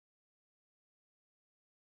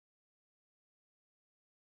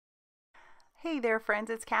Hey there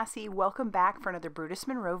friends, it's Cassie. Welcome back for another Brutus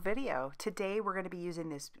Monroe video. Today we're going to be using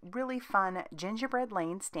this really fun Gingerbread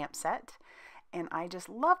Lane stamp set. And I just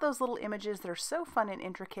love those little images. They're so fun and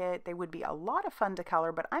intricate. They would be a lot of fun to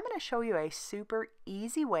color, but I'm going to show you a super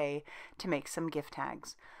easy way to make some gift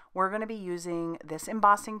tags. We're going to be using this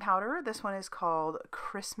embossing powder. This one is called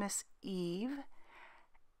Christmas Eve.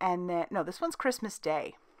 And then, no, this one's Christmas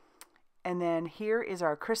Day. And then here is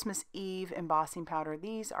our Christmas Eve embossing powder.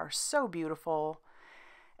 These are so beautiful.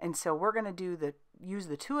 And so we're going to use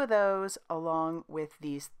the two of those along with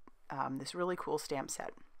these this really cool stamp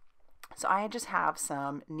set. So I just have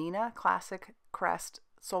some Neenah Classic Crest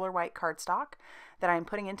Solar White cardstock that I'm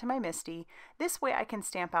putting into my MISTI. This way I can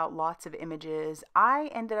stamp out lots of images.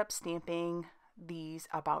 I ended up stamping these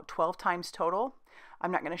about 12 times total.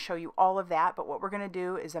 I'm not going to show you all of that, but what we're going to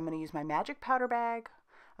do is I'm going to use my magic powder bag.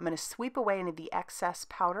 I'm going to sweep away any of the excess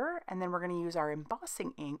powder, and then we're going to use our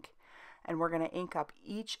embossing ink, and we're going to ink up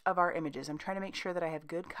each of our images. I'm trying to make sure that I have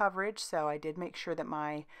good coverage, so I did make sure that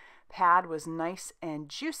my pad was nice and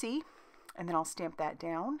juicy, and then I'll stamp that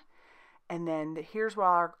down. And then here's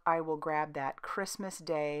where I will grab that Christmas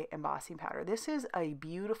Day embossing powder. This is a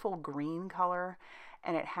beautiful green color,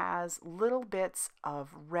 and it has little bits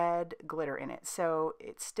of red glitter in it, so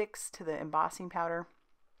it sticks to the embossing powder.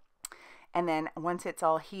 And then once it's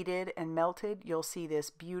all heated and melted, you'll see this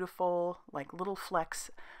beautiful, like little flecks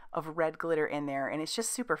of red glitter in there, and it's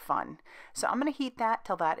just super fun. So I'm going to heat that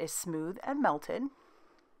till that is smooth and melted.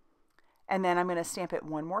 And then I'm going to stamp it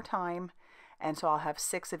one more time, and so I'll have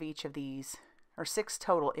 6 of each of these, or 6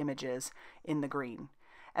 total images in the green.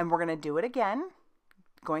 And we're going to do it again,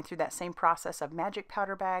 going through that same process of magic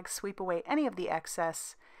powder bag, sweep away any of the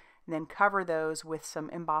excess, and then cover those with some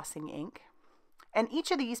embossing ink. And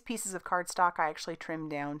each of these pieces of cardstock I actually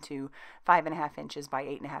trimmed down to 5.5 inches by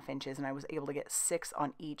 8.5 inches, and I was able to get 6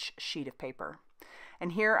 on each sheet of paper.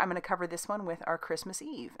 And here I'm going to cover this one with our Christmas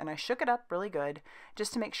Eve, and I shook it up really good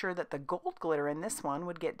just to make sure that the gold glitter in this one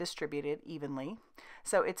would get distributed evenly.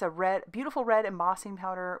 So it's a beautiful red embossing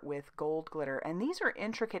powder with gold glitter, and these are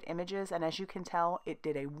intricate images, and as you can tell, it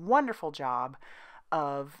did a wonderful job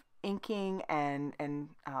of inking and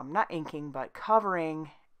not inking, but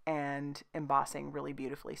covering and embossing really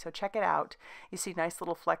beautifully. So check it out. You see nice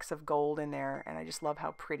little flecks of gold in there, and I just love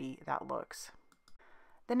how pretty that looks.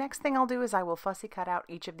 The next thing I'll do is I will fussy cut out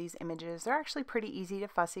each of these images. They're actually pretty easy to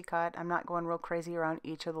fussy cut. I'm not going real crazy around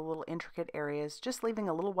each of the little intricate areas, just leaving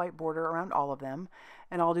a little white border around all of them,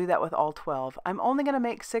 and I'll do that with all 12. I'm only going to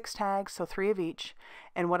make 6 tags, so 3 of each,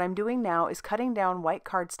 and what I'm doing now is cutting down white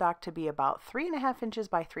cardstock to be about 3.5 inches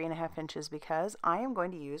by 3.5 inches because I am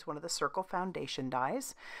going to use one of the circle foundation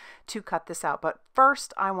dies to cut this out. But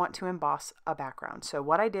first I want to emboss a background. So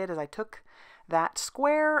what I did is I took that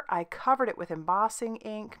square, I covered it with embossing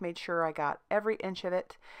ink, made sure I got every inch of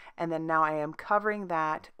it, and then now I am covering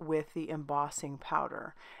that with the embossing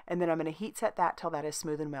powder. And then I'm going to heat set that till that is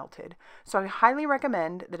smooth and melted. So I highly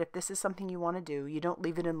recommend that if this is something you want to do, you don't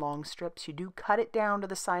leave it in long strips. You do cut it down to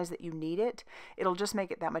the size that you need it. It'll just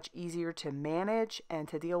make it that much easier to manage and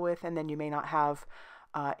to deal with, and then you may not have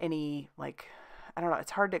any, like, I don't know,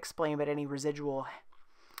 it's hard to explain, but any residual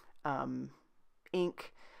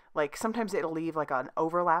ink. Like sometimes it'll leave like an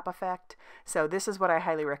overlap effect. So this is what I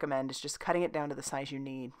highly recommend, is just cutting it down to the size you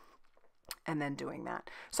need and then doing that.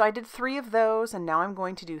 So I did 3 of those, and now I'm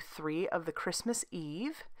going to do 3 of the Christmas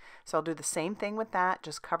Eve. So I'll do the same thing with that,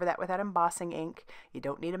 just cover that with that embossing ink. You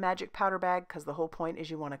don't need a magic powder bag because the whole point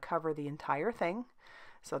is you want to cover the entire thing.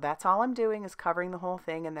 So that's all I'm doing, is covering the whole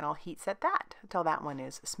thing, and then I'll heat set that until that one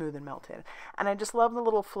is smooth and melted. And I just love the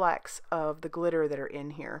little flecks of the glitter that are in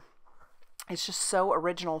here. It's just so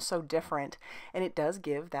original, so different, and it does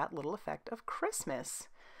give that little effect of Christmas.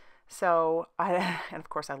 So, and of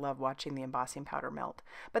course I love watching the embossing powder melt.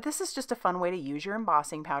 But this is just a fun way to use your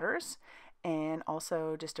embossing powders, and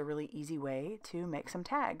also just a really easy way to make some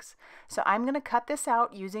tags. So I'm going to cut this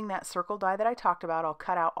out using that circle die that I talked about. I'll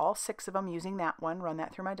cut out all 6 of them using that one, run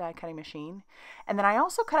that through my die cutting machine. And then I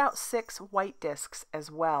also cut out 6 white discs as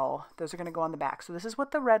well. Those are going to go on the back. So this is what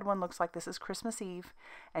the red one looks like. This is Christmas Eve,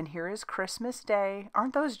 and here is Christmas Day.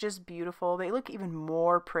 Aren't those just beautiful? They look even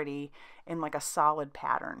more pretty in like a solid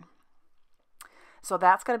pattern. So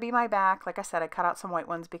that's going to be my back. Like I said, I cut out some white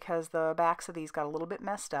ones because the backs of these got a little bit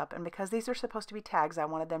messed up, and because these are supposed to be tags, I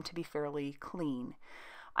wanted them to be fairly clean.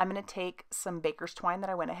 I'm going to take some baker's twine that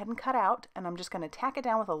I went ahead and cut out, and I'm just going to tack it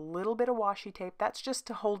down with a little bit of washi tape. That's just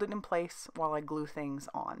to hold it in place while I glue things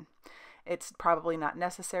on. It's probably not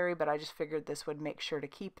necessary, but I just figured this would make sure to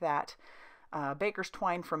keep that baker's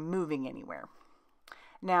twine from moving anywhere.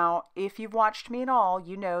 Now, if you've watched me at all,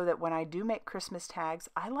 you know that when I do make Christmas tags,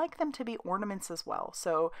 I like them to be ornaments as well.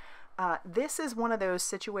 So this is one of those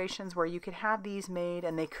situations where you could have these made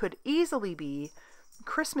and they could easily be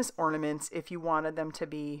Christmas ornaments if you wanted them to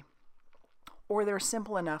be, or they're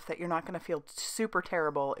simple enough that you're not going to feel super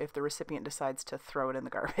terrible if the recipient decides to throw it in the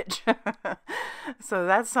garbage. So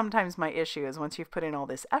that's sometimes my issue, is once you've put in all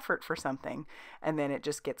this effort for something and then it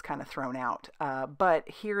just gets kind of thrown out. But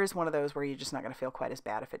here is one of those where you're just not going to feel quite as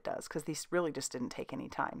bad if it does, because these really just didn't take any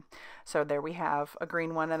time. So there we have a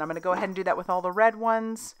green one, and I'm going to go ahead and do that with all the red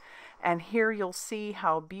ones. And here you'll see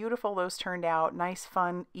how beautiful those turned out. Nice,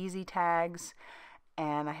 fun, easy tags.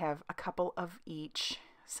 And I have a couple of each,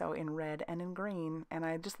 so in red and in green, and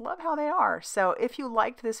I just love how they are. So if you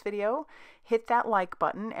liked this video, hit that like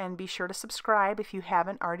button and be sure to subscribe if you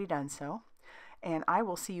haven't already done so. And I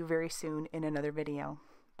will see you very soon in another video.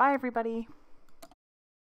 Bye, everybody.